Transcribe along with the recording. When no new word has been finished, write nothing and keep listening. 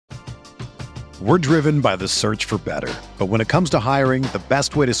We're driven by the search for better. But when it comes to hiring, the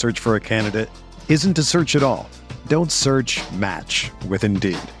best way to search for a candidate isn't to search at all. Don't search, match with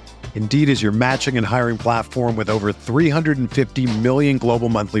Indeed. Indeed is your matching and hiring platform with over 350 million global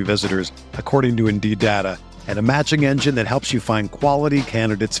monthly visitors, according to Indeed data, and a matching engine that helps you find quality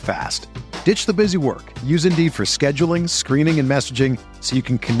candidates fast. Ditch the busy work. Use Indeed for scheduling, screening, and messaging so you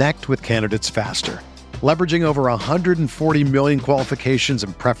can connect with candidates faster. Leveraging over 140 million qualifications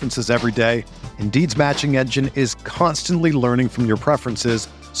and preferences every day, Indeed's matching engine is constantly learning from your preferences,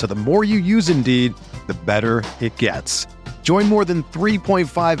 so the more you use Indeed, the better it gets. Join more than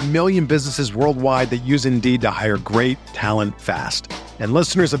 3.5 million businesses worldwide that use Indeed to hire great talent fast. And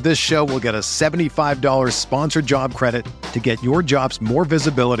listeners of this show will get a $75 sponsored job credit to get your jobs more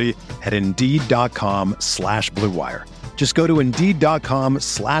visibility at Indeed.com/Blue Wire. Just go to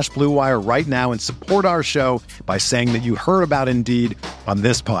Indeed.com/Blue Wire right now and support our show by saying that you heard about Indeed on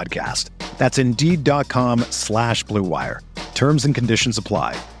this podcast. That's Indeed.com/Blue Wire. Terms and conditions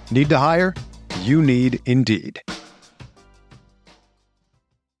apply. Need to hire? You need Indeed.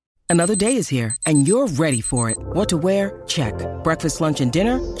 Another day is here, and you're ready for it. What to wear? Check. Breakfast, lunch, and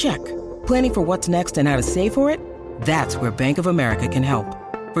dinner? Check. Planning for what's next and how to save for it? That's where Bank of America can help.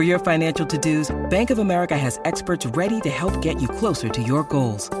 For your financial to-dos, Bank of America has experts ready to help get you closer to your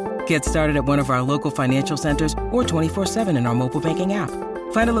goals. Get started at one of our local financial centers or 24/7 in our mobile banking app.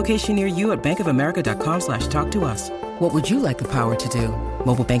 Find a location near you at bankofamerica.com/talktous. What would you like the power to do?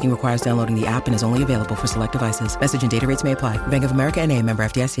 Mobile banking requires downloading the app and is only available for select devices. Message and data rates may apply. Bank of America NA, member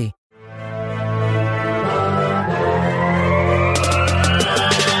FDIC.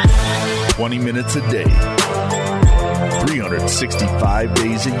 20 minutes a day, 365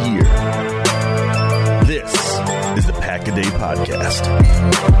 days a year. This is the Pack-A-Day Podcast.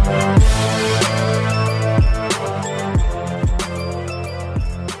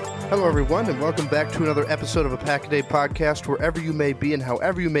 Hello, everyone, and welcome back to another episode of a Pack-A-Day Podcast, wherever you may be and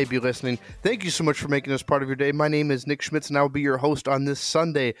however you may be listening. Thank you so much for making this part of your day. My name is Nick Schmitz, and I will be your host on this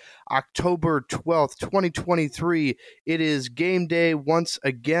Sunday, October 12th, 2023. It is game day once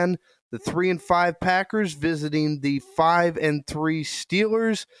again. The 3-5 Packers visiting the 5-3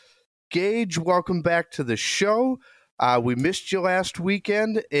 Steelers. Gage, welcome back to the show. We missed you last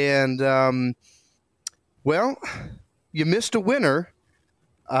weekend, and, well, you missed a winner.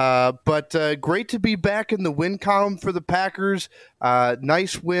 But great to be back in the win column for the Packers.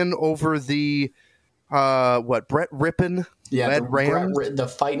 Nice win over the, Brett Rippon? Yeah, Rams? the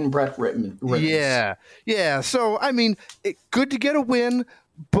fighting Brett Rippon. Yeah. So, I mean, good to get a win,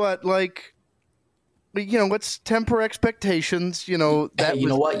 but, let's temper expectations. Know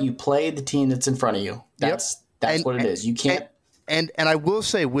what? You play the team that's in front of you. That's what it is. You can't. And I will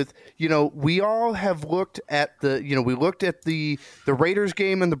say, we all have looked at the Raiders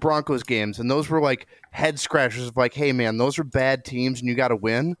game and the Broncos games, and those were like head scratchers of like, hey man, those are bad teams and you got to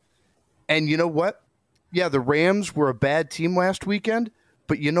win. And you know what? Yeah, the Rams were a bad team last weekend,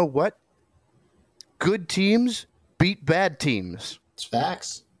 but you know what? Good teams beat bad teams. It's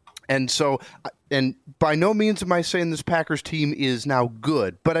facts. And so, and by no means am I saying this Packers team is now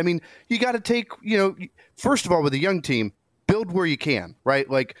good, but I mean, you got to take, first of all, with a young team, build where you can, right?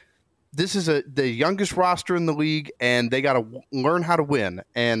 Like, this is the youngest roster in the league, and they got to learn how to win,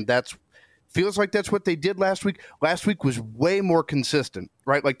 and feels like that's what they did last week. Last week was way more consistent,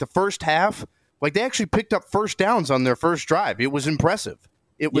 right? Like the first half, like they actually picked up first downs on their first drive. It was impressive.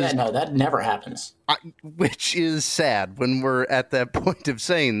 That never happens. Which is sad when we're at that point of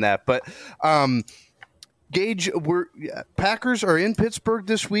saying that. But Gage, Packers are in Pittsburgh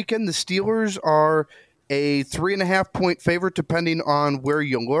this weekend. The Steelers are a 3.5-point favorite, depending on where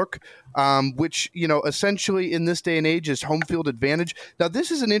you look, which, essentially in this day and age is home field advantage. Now,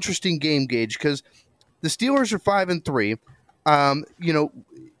 this is an interesting game, Gage, because the Steelers are 5-3.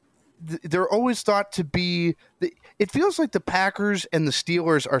 They're always thought to be it feels like the Packers and the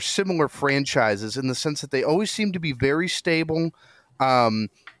Steelers are similar franchises in the sense that they always seem to be very stable.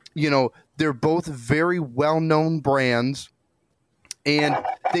 They're both very well-known brands. And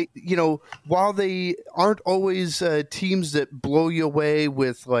they, while they aren't always teams that blow you away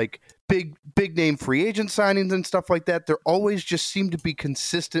with like big name free agent signings and stuff like that, they're always just seem to be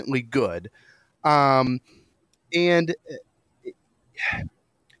consistently good.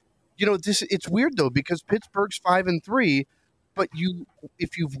 It's weird though, because Pittsburgh's 5-3, but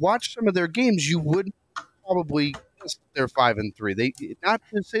if you've watched some of their games, you would probably guess they're 5-3. They, not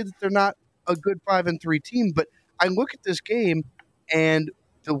to say that they're not a good 5-3 team, but I look at this game. And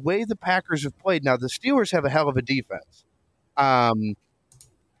the way the Packers have played, now the Steelers have a hell of a defense.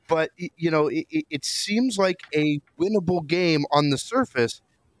 But, it seems like a winnable game on the surface.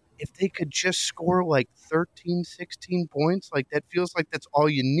 if they could just score like 13, 16 points, like that feels like that's all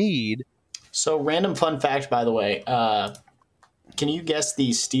you need. So, random fun fact, by the way, can you guess the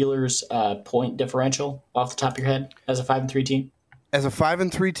Steelers' point differential off the top of your head as a 5-3 team? As a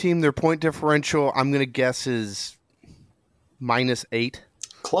 5-3 team, their point differential, I'm going to guess, is -8.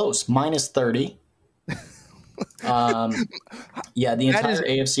 Close, -30. Yeah, the entire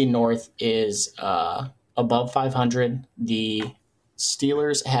AFC North is above 500. The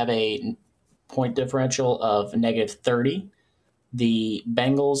Steelers have a point differential of -30. The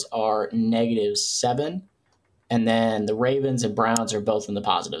Bengals are -7. And then the Ravens and Browns are both in the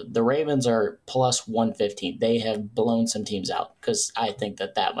positive. The Ravens are plus 115. They have blown some teams out because I think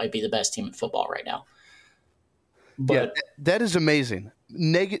that might be the best team in football right now. But yeah, that is amazing.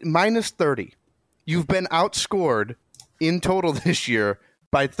 -30. You've been outscored in total this year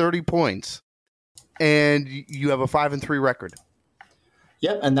by 30 points, and you have a 5-3 record.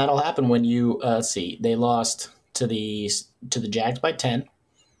 Yep, and that'll happen when you see they lost to the Jags by 10.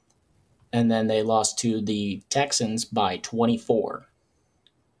 And then they lost to the Texans by 24.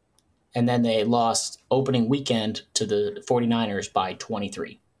 And then they lost opening weekend to the 49ers by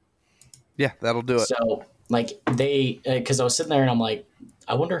 23. Yeah, that'll do it. So, because I was sitting there and I'm like,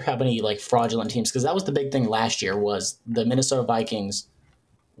 I wonder how many fraudulent teams, because that was the big thing last year was the Minnesota Vikings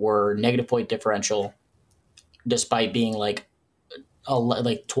were negative point differential despite being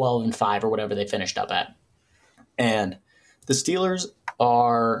 12-5 or whatever they finished up at. And the Steelers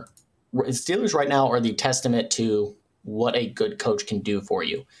right now are the testament to what a good coach can do for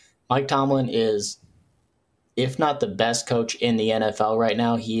you. Mike Tomlin is, if not the best coach in the NFL right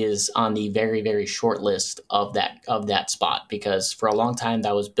now, he is on the very, very short list of that spot, because for a long time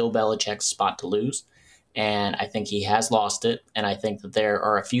that was Bill Belichick's spot to lose. And I think he has lost it. And I think that there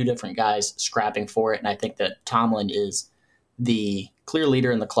are a few different guys scrapping for it. And I think that Tomlin is the clear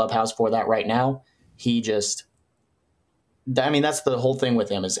leader in the clubhouse for that right now. That's the whole thing with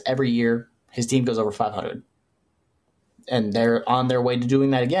him is every year his team goes over 500. And they're on their way to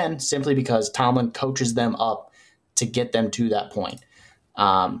doing that again simply because Tomlin coaches them up to get them to that point.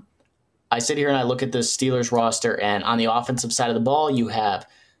 I sit here and I look at this Steelers roster, and on the offensive side of the ball, you have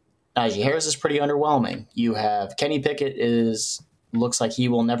Najee Harris is pretty underwhelming. You have Kenny Pickett looks like he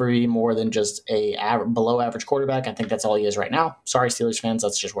will never be more than just a below average quarterback. I think that's all he is right now. Sorry, Steelers fans,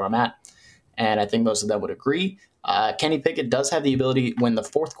 that's just where I'm at. And I think most of them would agree. Kenny Pickett does have the ability when the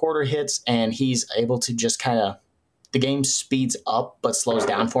fourth quarter hits and he's able to just the game speeds up but slows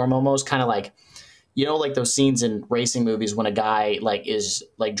down for him almost. Kind of like those scenes in racing movies when a guy is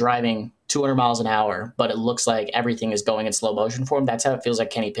driving 200 miles an hour, but it looks like everything is going in slow motion for him. That's how it feels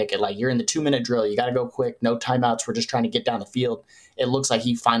like Kenny Pickett. You're in the 2-minute drill. You got to go quick. No timeouts. We're just trying to get down the field. It looks like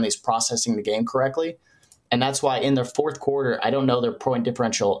he finally is processing the game correctly. And that's why in their fourth quarter, I don't know their point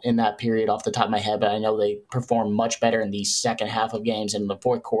differential in that period off the top of my head, but I know they perform much better in the second half of games and the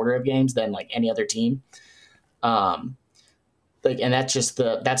fourth quarter of games than any other team. And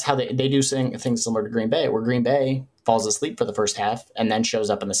that's how they do things similar to Green Bay, where Green Bay falls asleep for the first half and then shows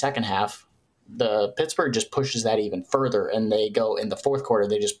up in the second half. The Pittsburgh just pushes that even further, and they go in the fourth quarter.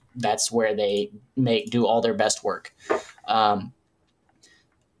 That's where they do all their best work. I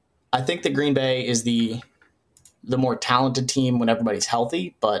think that Green Bay is the more talented team when everybody's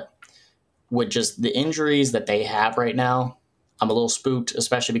healthy, but with just the injuries that they have right now, I'm a little spooked,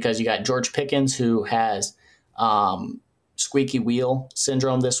 especially because you got George Pickens, who has squeaky wheel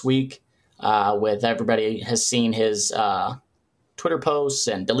syndrome this week, with everybody has seen his Twitter posts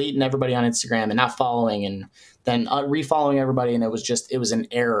and deleting everybody on Instagram and not following and then refollowing everybody. And it was an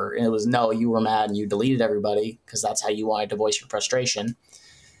error. And it was, no, you were mad and you deleted everybody because that's how you wanted to voice your frustration.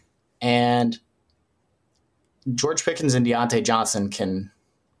 And George Pickens and Deontay Johnson can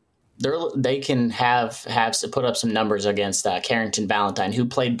put up some numbers against Carrington Valentine, who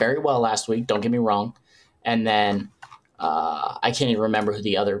played very well last week. Don't get me wrong. And then I can't even remember who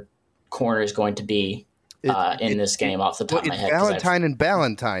the other corner is going to be in this game off the top of my head. Valentine and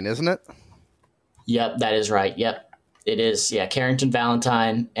Ballantyne, isn't it? Yep, that is right. Yep, it is. Yeah, Carrington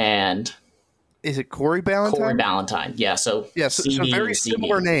Valentine and is it Corey Ballantyne? Corey Ballantyne. Yeah. So so very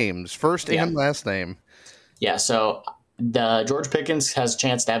similar names, first and last name. Yeah. So the George Pickens has a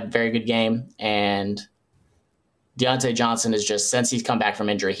chance to have a very good game, and Deontay Johnson is just, since he's come back from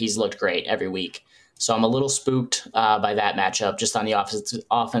injury, he's looked great every week. So I'm a little spooked by that matchup, just on the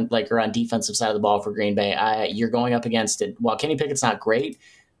or on defensive side of the ball for Green Bay. You're going up against it. While Kenny Pickett's not great,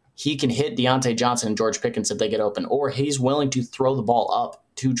 he can hit Deontay Johnson and George Pickens if they get open, or he's willing to throw the ball up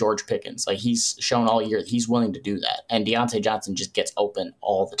to George Pickens. He's shown all year that he's willing to do that. And Deontay Johnson just gets open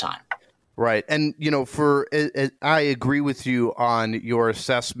all the time. Right. And, I agree with you on your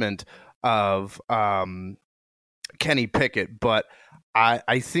assessment of Kenny Pickett, but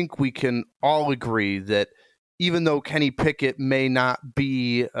I think we can all agree that even though Kenny Pickett may not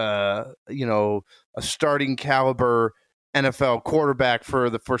be, a starting caliber NFL quarterback for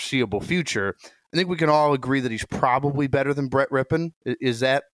the foreseeable future, I think we can all agree that he's probably better than Brett Rippon. Is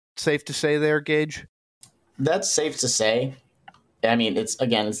that safe to say there, Gage? That's safe to say. I mean,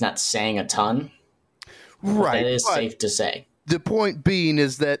 it's not saying a ton. Right. That is safe to say. The point being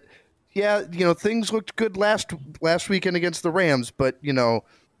is that, things looked good last weekend against the Rams, but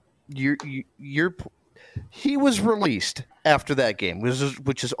he was released after that game,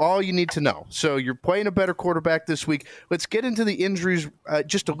 which is all you need to know. So you're playing a better quarterback this week. Let's get into the injuries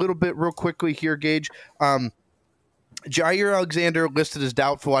just a little bit real quickly here, Gage. Jaire Alexander listed as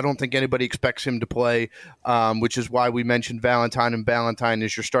doubtful. I don't think anybody expects him to play, which is why we mentioned Valentine, and Valentine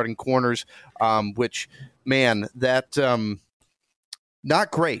is your starting corners, which, man, that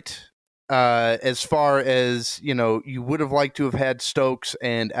not great. As far as, you would have liked to have had Stokes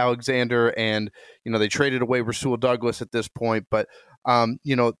and Alexander, and, they traded away Rasul Douglas at this point. But,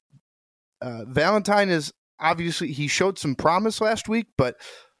 Valentine is obviously, he showed some promise last week, but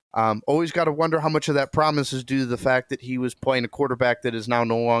always got to wonder how much of that promise is due to the fact that he was playing a quarterback that is now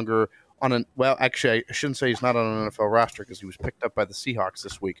no longer on actually, I shouldn't say he's not on an NFL roster because he was picked up by the Seahawks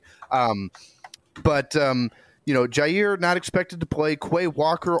this week. Jaire not expected to play. Quay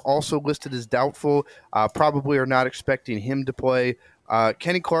Walker also listed as doubtful. Probably are not expecting him to play.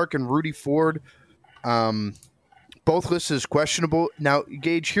 Kenny Clark and Rudy Ford, both listed as questionable. Now,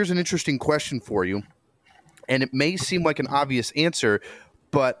 Gage, here's an interesting question for you, and it may seem like an obvious answer,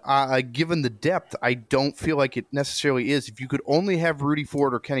 but given the depth, I don't feel like it necessarily is. If you could only have Rudy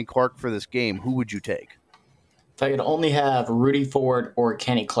Ford or Kenny Clark for this game, who would you take? If I could only have Rudy Ford or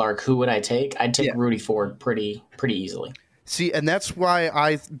Kenny Clark, who would I take? I'd take Rudy Ford pretty easily. See, and that's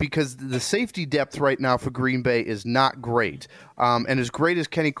why because the safety depth right now for Green Bay is not great. And as great as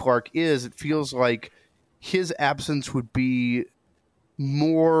Kenny Clark is, it feels like his absence would be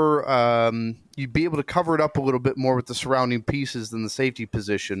more, you'd be able to cover it up a little bit more with the surrounding pieces than the safety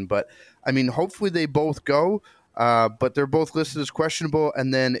position. But, I mean, hopefully they both go, but they're both listed as questionable.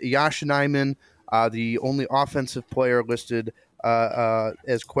 And then Yosh Nijman, the only offensive player listed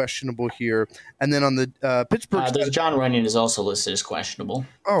as questionable here. And then on the Pittsburgh side, John Runyon is also listed as questionable.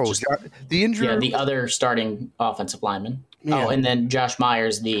 Oh, the injury? Yeah, the other starting offensive lineman. Yeah. Oh, and then Josh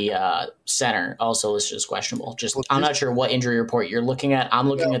Myers, the center, also listed as questionable. I'm not sure what injury report you're looking at. I'm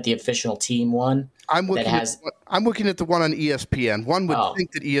looking at the official team one. I'm looking at the one on ESPN. One would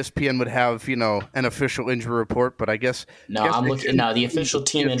think that ESPN would have, an official injury report, but I guess the official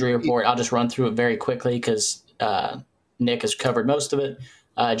team injury report. I'll just run through it very quickly because Nick has covered most of it.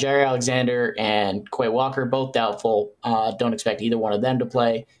 Jaire Alexander and Quay Walker, both doubtful. Don't expect either one of them to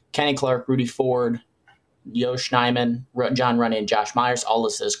play. Kenny Clark, Rudy Ford, Yosh Nijman, John Runyon, and Josh Myers, all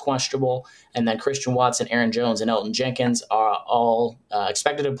listed as questionable. And then Christian Watson, Aaron Jones, and Elton Jenkins are all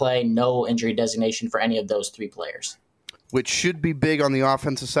expected to play. No injury designation for any of those three players. Which should be big on the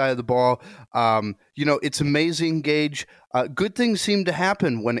offensive side of the ball. It's amazing, Gage. Good things seem to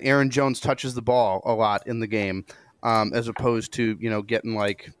happen when Aaron Jones touches the ball a lot in the game, as opposed to, getting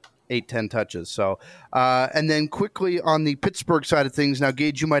like 8-10 touches. So, and then quickly on the Pittsburgh side of things, now,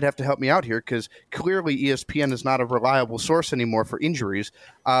 Gage, you might have to help me out here because clearly ESPN is not a reliable source anymore for injuries.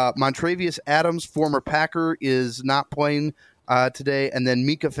 Montravius Adams, former Packer, is not playing today. And then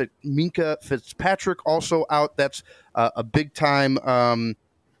Minka Fitzpatrick also out. That's a big time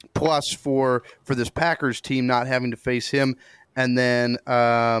plus for this Packers team not having to face him. And then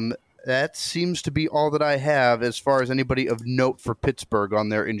that seems to be all that I have as far as anybody of note for Pittsburgh on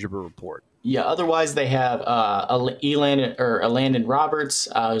their injury report. Yeah, otherwise they have Elandon Roberts,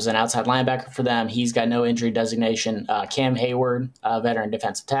 who's an outside linebacker for them. He's got no injury designation. Cam Hayward, veteran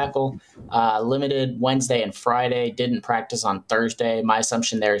defensive tackle, limited Wednesday and Friday, didn't practice on Thursday. My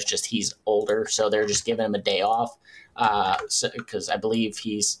assumption there is just he's older, so they're just giving him a day off because I believe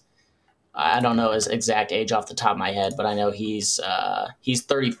I don't know his exact age off the top of my head, but I know he's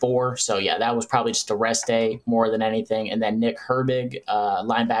 34. So, yeah, that was probably just a rest day more than anything. And then Nick Herbig,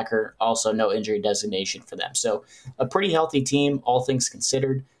 linebacker, also no injury designation for them. So a pretty healthy team, all things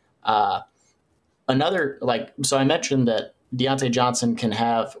considered. So I mentioned that Deontay Johnson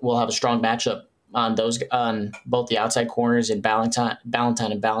will have a strong matchup on both the outside corners in Ballantyne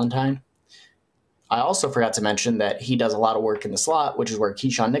and Ballantyne. I also forgot to mention that he does a lot of work in the slot, which is where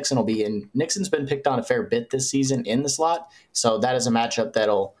Keyshawn Nixon will be. And Nixon's been picked on a fair bit this season in the slot. So that is a matchup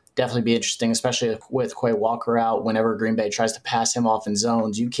that'll definitely be interesting, especially with Quay Walker out. Whenever Green Bay tries to pass him off in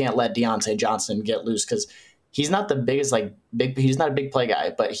zones, you can't let Deontay Johnson get loose because he's not the biggest, he's not a big play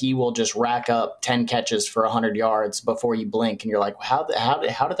guy, but he will just rack up 10 catches for 100 yards before you blink. And you're like, how did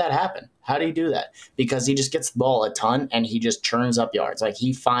that happen? How do you do that? Because he just gets the ball a ton and he just churns up yards. Like,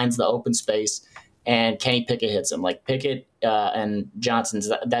 he finds the open space and Kenny Pickett hits him. Like, Pickett and Johnson's,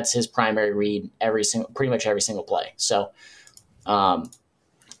 that's his primary read pretty much every single play. So,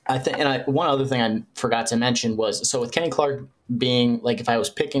 I think, one other thing I forgot to mention was, so with Kenny Clark being, like, if I was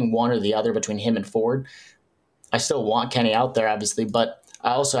picking one or the other between him and Ford, I still want Kenny out there, obviously, but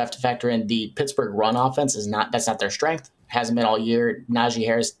I also have to factor in the Pittsburgh run offense that's not their strength. Hasn't been all year. Najee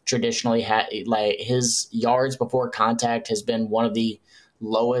Harris traditionally his yards before contact has been one of the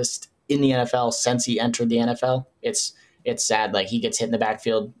lowest in the NFL since he entered the NFL. It's sad. Like, he gets hit in the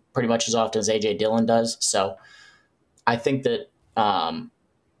backfield pretty much as often as A.J. Dillon does. So I think that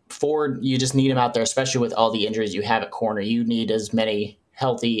Ford, you just need him out there, especially with all the injuries you have at corner. You need as many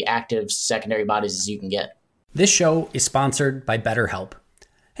healthy, active secondary bodies as you can get. This show is sponsored by BetterHelp.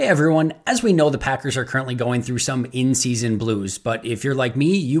 Hey everyone, as we know, the Packers are currently going through some in-season blues, but if you're like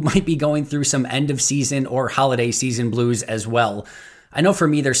me, you might be going through some end-of-season or holiday season blues as well. I know for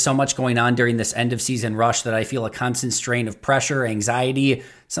me, there's so much going on during this end-of-season rush that I feel a constant strain of pressure, anxiety,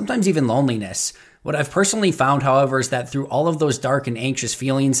 sometimes even loneliness. What I've personally found, however, is that through all of those dark and anxious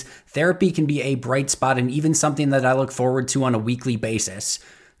feelings, therapy can be a bright spot and even something that I look forward to on a weekly basis.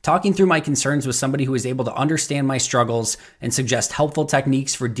 Talking through my concerns with somebody who is able to understand my struggles and suggest helpful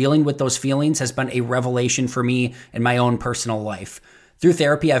techniques for dealing with those feelings has been a revelation for me in my own personal life. Through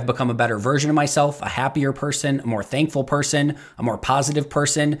therapy, I've become a better version of myself, a happier person, a more thankful person, a more positive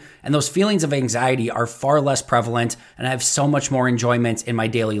person, and those feelings of anxiety are far less prevalent, and I have so much more enjoyment in my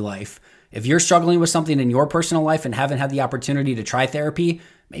daily life. If you're struggling with something in your personal life and haven't had the opportunity to try therapy,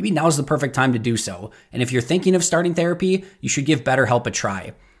 maybe now's the perfect time to do so. And if you're thinking of starting therapy, you should give BetterHelp a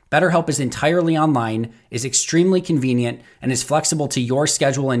try. BetterHelp is entirely online, is extremely convenient, and is flexible to your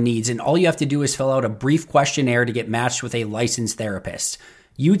schedule and needs, and all you have to do is fill out a brief questionnaire to get matched with a licensed therapist.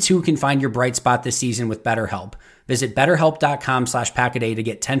 You too can find your bright spot this season with BetterHelp. Visit betterhelp.com/Packaday to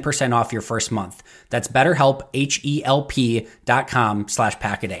get 10% off your first month. That's BetterHelp,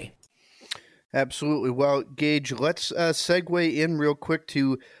 HELP.com/Packaday. Absolutely. Well, Gage, let's segue in real quick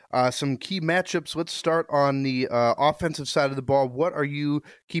to some key matchups. Let's start on the offensive side of the ball. What are you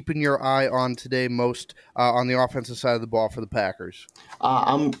keeping your eye on today most on the offensive side of the ball for the Packers?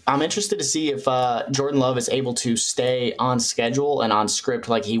 I'm interested to see if Jordan Love is able to stay on schedule and on script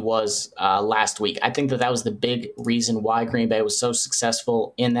like he was last week. I think that was the big reason why Green Bay was so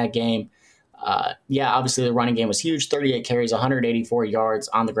successful in that game. Obviously the running game was huge. 38 carries, 184 yards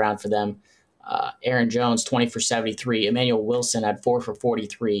on the ground for them. Aaron Jones, 20 for 73. Emmanuel Wilson had 4 for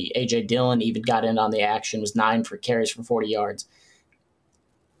 43. A.J. Dillon even got in on the action, was 9 for carries for 40 yards.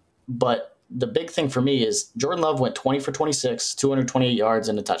 But the big thing for me is Jordan Love went 20 for 26, 228 yards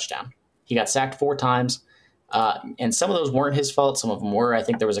and a touchdown. He got sacked 4 times, and some of those weren't his fault. Some of them were. I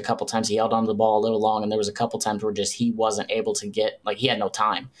think there was a couple times he held on to the ball a little long, and there was a couple times where just he wasn't able to get, like, he had no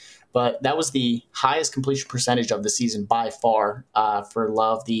time. But that was the highest completion percentage of the season by far for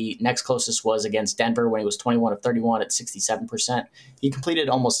Love. The next closest was against Denver when he was 21 of 31 at 67%. He completed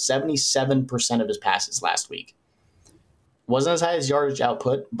almost 77% of his passes last week. Wasn't as high as yardage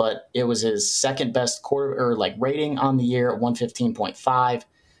output, but it was his second best rating on the year at 115.5.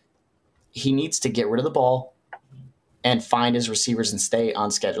 He needs to get rid of the ball and find his receivers and stay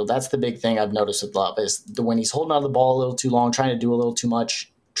on schedule. That's the big thing I've noticed with Love is when he's holding on to the ball a little too long, trying to do a little too much,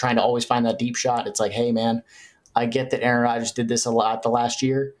 trying to always find that deep shot. It's like, hey, man, I get that Aaron Rodgers did this a lot the last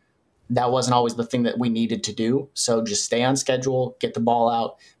year. That wasn't always the thing that we needed to do. So just stay on schedule, get the ball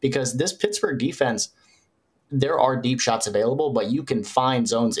out. Because this Pittsburgh defense, there are deep shots available, but you can find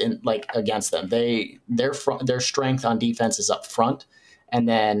zones in against them. Their strength on defense is up front. And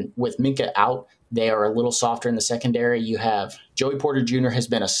then with Minkah out, they are a little softer in the secondary. You have Joey Porter Jr. has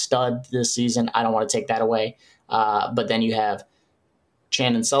been a stud this season. I don't want to take that away. But then you have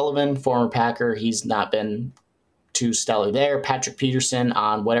Chandon Sullivan, former Packer. He's not been too stellar there. Patrick Peterson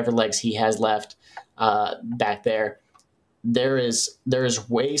on whatever legs he has left back there. There is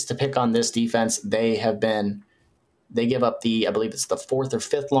ways to pick on this defense. They give up I believe it's the 4th or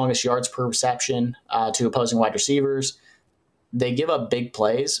 5th longest yards per reception to opposing wide receivers. They give up big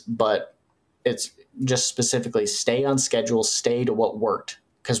plays, but it's just specifically stay on schedule, stay to what worked.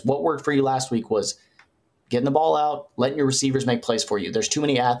 Because what worked for you last week was getting the ball out, letting your receivers make plays for you. There's too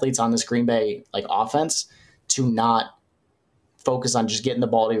many athletes on this Green Bay offense to not focus on just getting the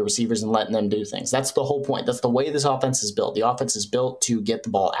ball to your receivers and letting them do things. That's the whole point. That's the way this offense is built. The offense is built to get the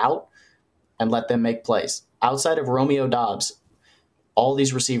ball out and let them make plays. Outside of Romeo Doubs, all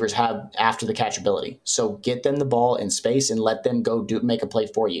these receivers have after the catch ability. So get them the ball in space and let them go make a play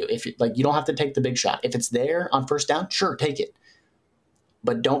for you. If you don't have to take the big shot. If it's there on first down, sure, take it.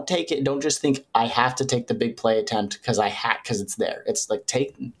 But don't take it. Don't just think I have to take the big play attempt because it's there. It's like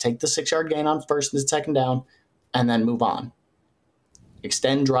take the 6-yard gain on first and second down and then move on.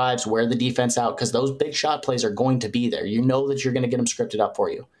 Extend drives, wear the defense out, because those big shot plays are going to be there. You know that you're going to get them scripted up for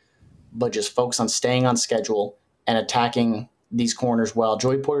you. But just focus on staying on schedule and attacking these corners well.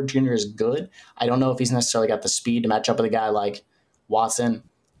 Joey Porter Jr. is good. I don't know if he's necessarily got the speed to match up with a guy like Watson.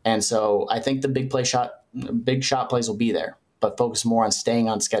 And so I think the big shot plays will be there, but focus more on staying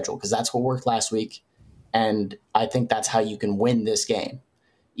on schedule because that's what worked last week. And I think that's how you can win this game,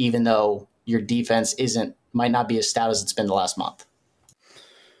 even though your defense might not be as stout as it's been the last month.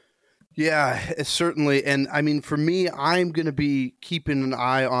 Yeah, certainly. And I mean, for me, I'm going to be keeping an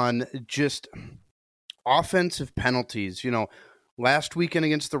eye on just offensive penalties. Last weekend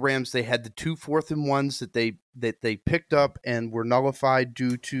against the Rams, they had the 2 4th-and-1s that they picked up and were nullified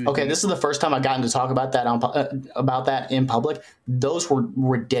due to. Okay, this is the first time I've gotten to talk about that in public. Those were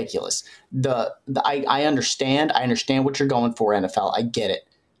ridiculous. I understand what you're going for, NFL. I get it,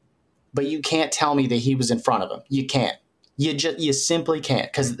 but you can't tell me that he was in front of him. You can't. You simply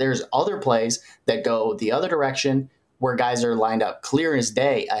can't, because there's other plays that go the other direction where guys are lined up clear as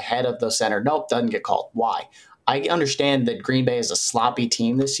day ahead of the center. Nope, doesn't get called. Why? I understand that Green Bay is a sloppy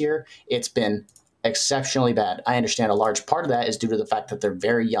team this year. It's been exceptionally bad. I understand a large part of that is due to the fact that they're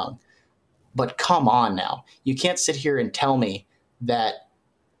very young. But come on now. You can't sit here and tell me that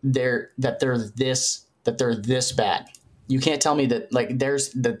they're this bad. You can't tell me that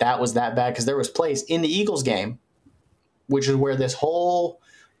that was that bad, because there was plays in the Eagles game, which is where this whole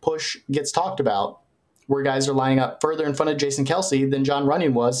push gets talked about, where guys are lining up further in front of Jason Kelce than John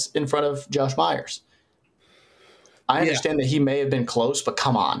Runyon was in front of Josh Myers. I understand that he may have been close, but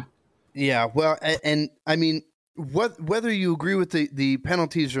come on. Yeah, well, and I mean, whether you agree with the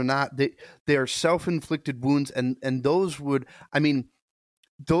penalties or not, they are self-inflicted wounds, and those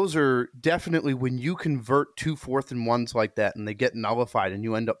are definitely when you convert 2 4th-and-1s like that and they get nullified and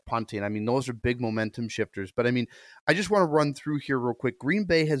you end up punting. I mean, those are big momentum shifters. But I mean, I just want to run through here real quick. Green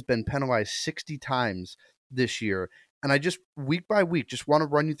Bay has been penalized 60 times this year. And I just, week by week, just want to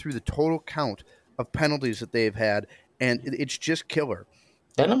run you through the total count of penalties that they've had. And it's just killer.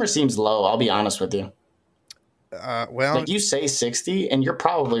 That number seems low, I'll be honest with you. Well, you say 60 and you're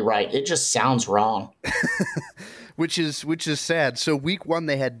probably right. It just sounds wrong. Which is sad. So week 1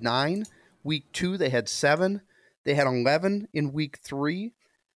 they had 9, week 2 they had 7, they had 11 in week 3,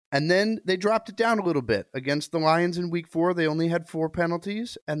 and then they dropped it down a little bit against the Lions in week 4. They only had 4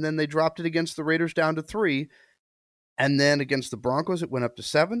 penalties, and then they dropped it against the Raiders down to 3, and then against the Broncos it went up to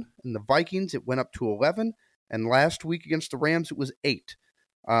 7, and the Vikings it went up to 11, and last week against the Rams it was 8.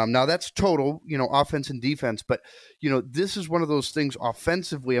 Now that's total, offense and defense, but this is one of those things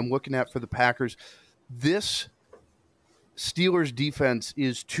offensively I'm looking at for the Packers. This Steelers defense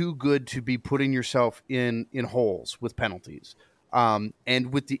is too good to be putting yourself in holes with penalties.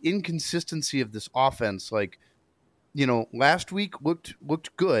 And with the inconsistency of this offense, last week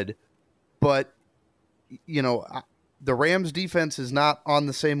looked good, but the Rams defense is not on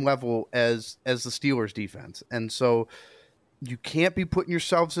the same level as the Steelers defense. And so you can't be putting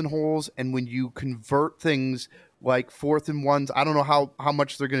yourselves in holes. And when you convert things like 4th-and-1s, I don't know how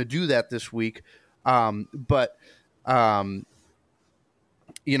much they're going to do that this week. But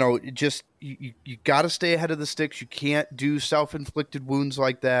just you got to stay ahead of the sticks. You can't do self-inflicted wounds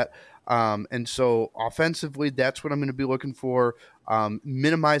like that. And so offensively, that's what I'm going to be looking for,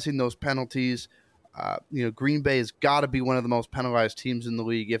 minimizing those penalties. Green Bay has got to be one of the most penalized teams in the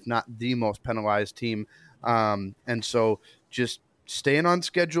league, if not the most penalized team. And so just staying on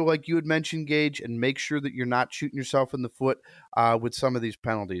schedule, like you had mentioned, Gage, and make sure that you're not shooting yourself in the foot with some of these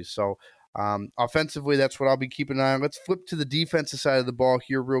penalties. So offensively, that's what I'll be keeping an eye on. Let's flip to the defensive side of the ball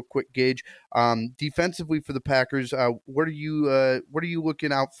here real quick, Gage. Defensively for the Packers, what are you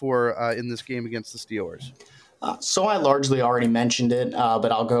looking out for in this game against the Steelers? So I largely already mentioned it,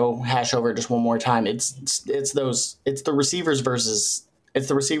 but I'll go hash over it just one more time. It's the receivers versus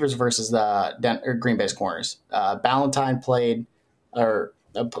the Green Bay's corners. Valentine played an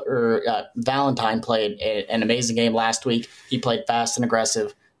amazing game last week. He played fast and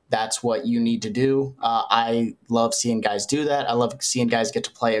aggressive. That's what you need to do. I love seeing guys do that. I love seeing guys get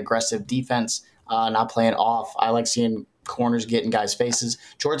to play aggressive defense, not playing off. I like seeing corners get in guys' faces.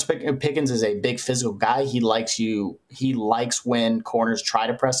 George Pickens is a big physical guy. He likes when corners try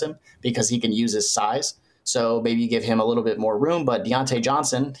to press him because he can use his size. So maybe you give him a little bit more room. But Deontay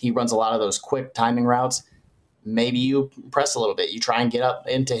Johnson, he runs a lot of those quick timing routes. Maybe you press a little bit. You try and get up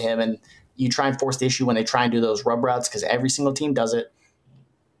into him, and you try and force the issue when they try and do those rub routes, because every single team does it.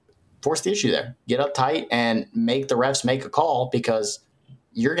 Force the issue there. Get up tight and make the refs make a call, because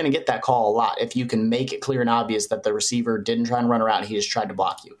you're going to get that call a lot if you can make it clear and obvious that the receiver didn't try and run around. He just tried to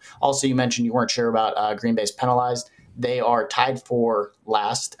block you. Also, you mentioned you weren't sure about Green Bay's penalized. They are tied for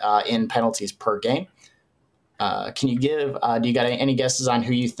last in penalties per game. Can you give, do you got any guesses on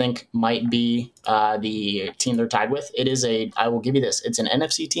who you think might be the team they're tied with? I will give you this. It's an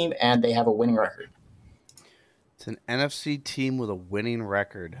NFC team, and they have a winning record. It's an NFC team with a winning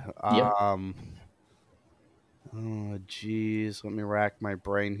record. Yep. Oh, geez. Let me rack my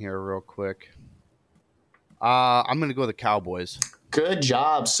brain here real quick. I'm going to go with the Cowboys. Good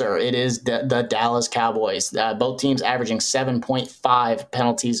job, sir. It is the Dallas Cowboys. Both teams averaging 7.5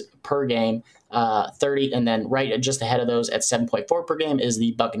 penalties per game, 30, and then right just ahead of those at 7.4 per game is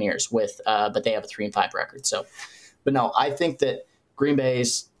the Buccaneers but they have a 3-5 record. So, but no, I think that Green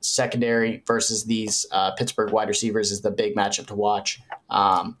Bay's secondary versus these Pittsburgh wide receivers is the big matchup to watch.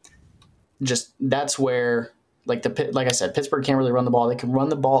 Just that's where, like I said, Pittsburgh can't really run the ball. They can run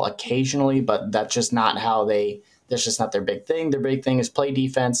the ball occasionally, but that's just not that's just not their big thing. Their big thing is play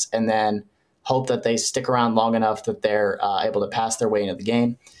defense and then hope that they stick around long enough that they're able to pass their way into the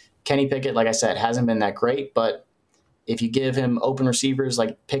game. Kenny Pickett, like I said, hasn't been that great, but if you give him open receivers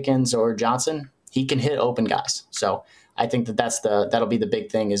like Pickens or Johnson, he can hit open guys. So I think that'll be the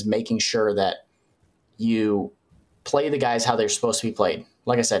big thing, is making sure that you play the guys how they're supposed to be played.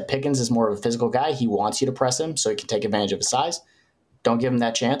 Like I said, Pickens is more of a physical guy. He wants you to press him so he can take advantage of his size. Don't give him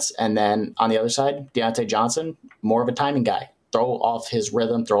that chance. And then on the other side, Deontay Johnson, more of a timing guy. Throw off his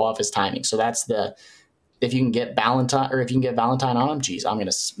rhythm, throw off his timing. So that's if you can get Valentine on him, geez, I'm going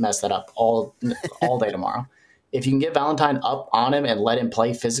to mess that up all day tomorrow. If you can get Valentine up on him and let him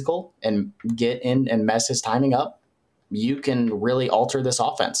play physical and get in and mess his timing up, you can really alter this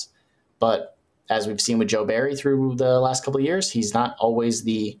offense. But as we've seen with Joe Barry through the last couple of years, he's not always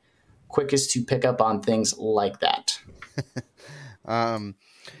the quickest to pick up on things like that.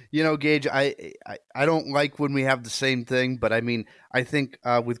 Gage, I don't like when we have the same thing, but I mean, I think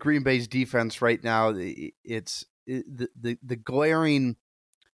with Green Bay's defense right now, it's the glaring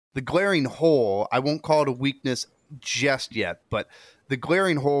hole. I won't call it a weakness just yet, but the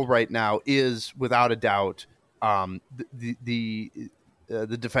glaring hole right now is without a doubt the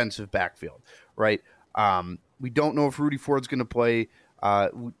defensive backfield, right? We don't know if Rudy Ford's going to play.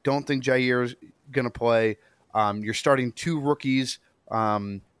 We don't think Jair's going to play. You're starting two rookies.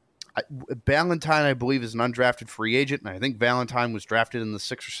 Valentine, I believe, is an undrafted free agent, and I think Valentine was drafted in the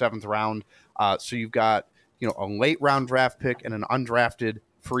 6th or 7th round. So you've got a late round draft pick and an undrafted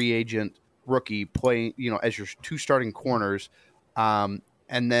free agent rookie playing as your two starting corners, and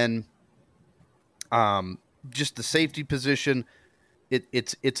then just the safety position.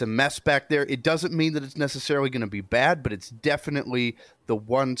 It's a mess back there. It doesn't mean that it's necessarily going to be bad, but it's definitely the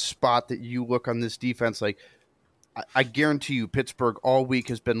one spot that you look on this defense. Like, I guarantee you Pittsburgh all week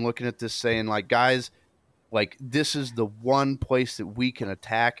has been looking at this saying, like, guys, like, this is the one place that we can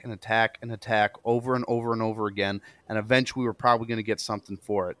attack and attack and attack over and over and over again, and eventually we're probably going to get something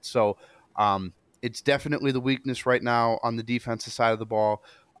for it. So it's definitely the weakness right now on the defensive side of the ball.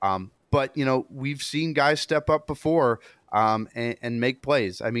 But, we've seen guys step up before and make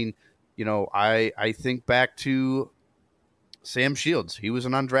plays. I mean, I think back to Sam Shields. He was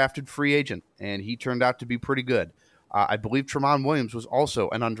an undrafted free agent, and he turned out to be pretty good. I believe Tramon Williams was also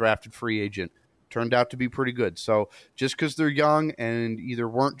an undrafted free agent. Turned out to be pretty good. So just because they're young and either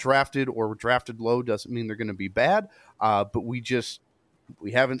weren't drafted or were drafted low doesn't mean they're going to be bad. But we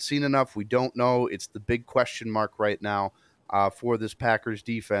haven't seen enough. We don't know. It's the big question mark right now for this Packers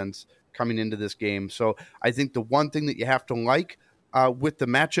defense coming into this game. So I think the one thing that you have to like with the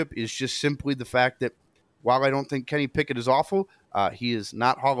matchup is just simply the fact that while I don't think Kenny Pickett is awful, he is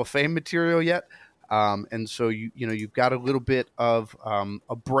not Hall of Fame material yet. And so you've got a little bit of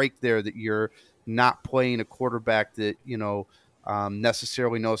a break there, that you're not playing a quarterback that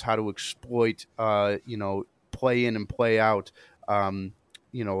necessarily knows how to exploit play in and play out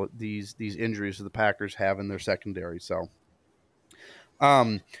these injuries that the Packers have in their secondary. So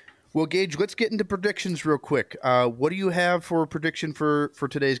well, Gage, let's get into predictions real quick. What do you have for a prediction for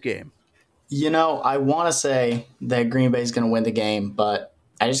today's game? I want to say that Green Bay is going to win the game, but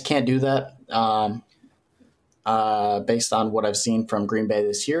I just can't do that. Based on what I've seen from Green Bay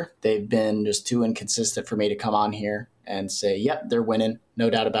this year, they've been just too inconsistent for me to come on here and say, yep, they're winning, no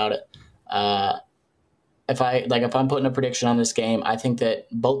doubt about it. If I'm putting a prediction on this game, I think that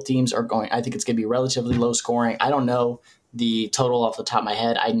both teams are going. I think it's going to be relatively low scoring. I don't know the total off the top of my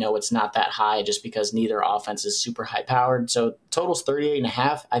head. I know it's not that high just because neither offense is super high powered. So total's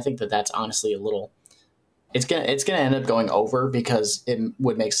 38.5. I think that that's honestly a little. It's gonna end up going over because it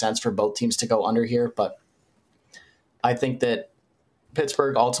would make sense for both teams to go under here. But I think that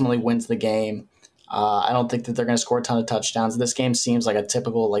Pittsburgh ultimately wins the game. I don't think that they're going to score a ton of touchdowns. This game seems like a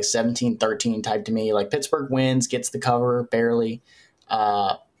typical 17-13 type to me. Pittsburgh wins, gets the cover barely,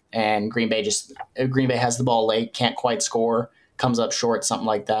 and Green Bay has the ball late, can't quite score, comes up short, something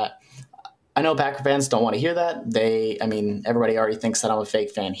like that. I know Packer fans don't want to hear that. Everybody already thinks that I'm a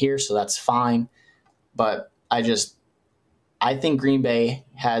fake fan here, so that's fine. But I think Green Bay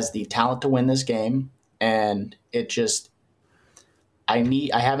has the talent to win this game, and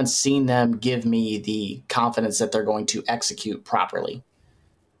I haven't seen them give me the confidence that they're going to execute properly.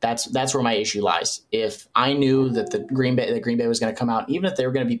 That's where my issue lies. If I knew that Green Bay was going to come out, even if they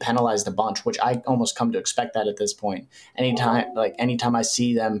were going to be penalized a bunch, which I almost come to expect that at this point. Anytime I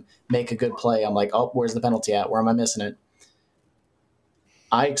see them make a good play, I'm like, oh, where's the penalty at? Where am I missing it?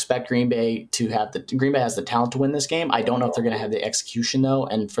 I expect Green Bay has the talent to win this game. I don't know if they're going to have the execution though,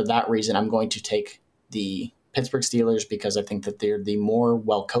 and for that reason, I'm going to take the Pittsburgh Steelers because I think that they're the more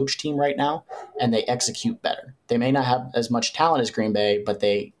well-coached team right now, and they execute better. They may not have as much talent as Green Bay, but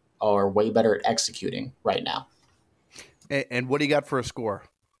they are way better at executing right now. And what do you got for a score?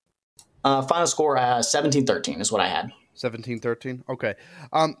 Final score, 17-13 is what I had. 17-13? Okay.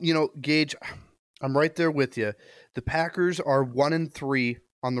 Gage, I'm right there with you. The Packers are 1-3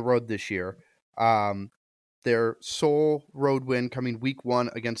 on the road this year. Their sole road win coming week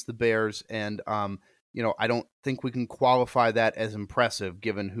 1 against the Bears, and I don't think we can qualify that as impressive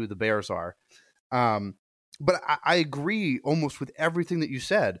given who the Bears are. But I agree almost with everything that you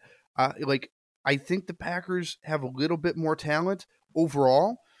said. I think the Packers have a little bit more talent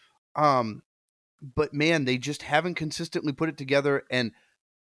overall. But man, they just haven't consistently put it together. And,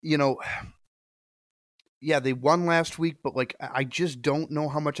 yeah, they won last week, but I just don't know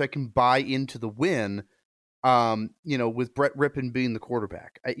how much I can buy into the win. With Brett Rippon being the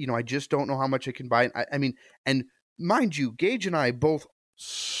quarterback, I just don't know how much I can buy. And mind you, Gage and I both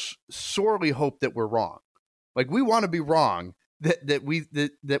sorely hope that we're wrong. We want to be wrong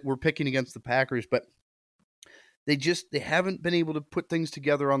that we're picking against the Packers, but they haven't been able to put things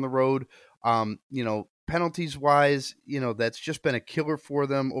together on the road. Penalties wise, that's just been a killer for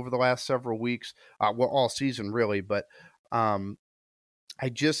them over the last several weeks. All season really, but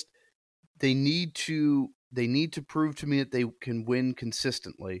they need to prove to me that they can win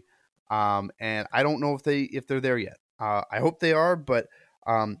consistently. And I don't know if they're there yet. I hope they are, but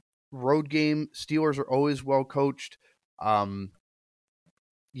road game, Steelers are always well coached. I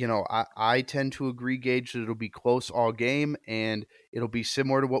tend to agree, Gage, that it'll be close all game, and it'll be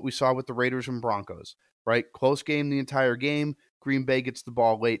similar to what we saw with the Raiders and Broncos, right? Close game the entire game. Green Bay gets the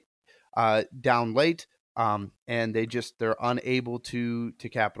ball down late. And they're unable to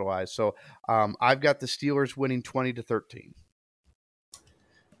capitalize. So I've got the Steelers winning 20-13.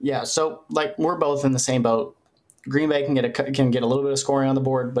 Yeah, so we're both in the same boat. Green Bay can get a little bit of scoring on the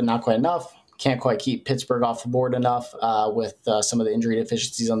board, but not quite enough. Can't quite keep Pittsburgh off the board enough with some of the injury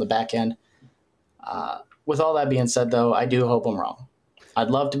deficiencies on the back end. With all that being said, though, I do hope I'm wrong.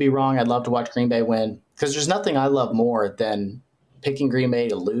 I'd love to be wrong. I'd love to watch Green Bay win because there's nothing I love more than picking Green Bay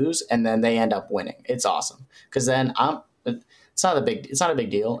to lose and then they end up winning. It's awesome because then it's not a big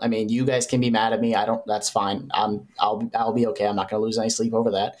deal. I mean, you guys can be mad at me. That's fine. I'll be okay. I'm not going to lose any sleep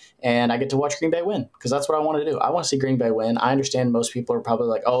over that. And I get to watch Green Bay win because that's what I want to do. I want to see Green Bay win. I understand most people are probably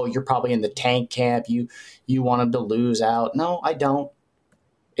like, oh, you're probably in the tank camp. You want them to lose out. No, I don't.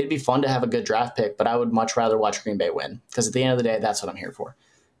 It'd be fun to have a good draft pick, but I would much rather watch Green Bay win because at the end of the day, that's what I'm here for.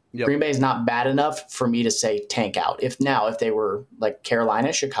 Yep. Green Bay is not bad enough for me to say tank out. If they were like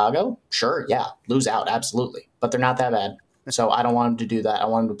Carolina, Chicago, sure, yeah, lose out, absolutely. But they're not that bad. So I don't want them to do that. I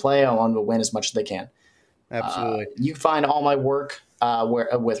want them to play. I want them to win as much as they can. Absolutely. You find all my work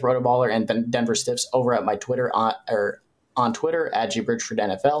with Rotoballer and Denver Stiffs over at my Twitter on Twitter at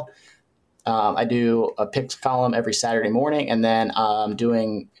GBridgefordNFL. I do a picks column every Saturday morning, and then I'm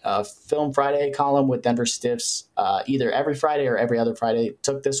doing a Film Friday column with Denver Stiffs either every Friday or every other Friday.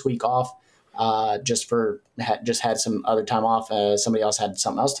 Took this week off just had some other time off. Somebody else had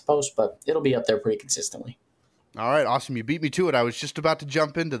something else to post, but it'll be up there pretty consistently. All right, awesome. You beat me to it. I was just about to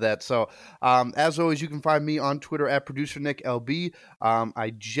jump into that. So as always, you can find me on Twitter at ProducerNickLB.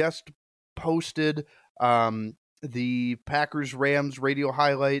 I just posted the Packers-Rams radio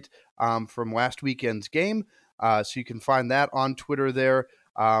highlight from last weekend's game. So you can find that on Twitter there.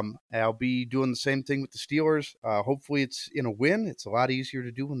 I'll be doing the same thing with the Steelers. Hopefully it's in a win. It's a lot easier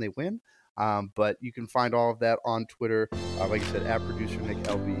to do when they win. But you can find all of that on Twitter. Like I said, at Producer Nick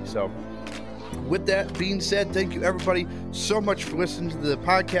LB. So with that being said, thank you everybody so much for listening to the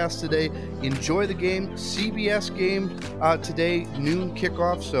podcast today. Enjoy the game. CBS game today, noon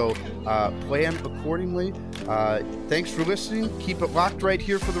kickoff. So plan accordingly. Thanks for listening. Keep it locked right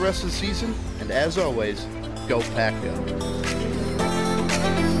here for the rest of the season. And as always, go Pack Go.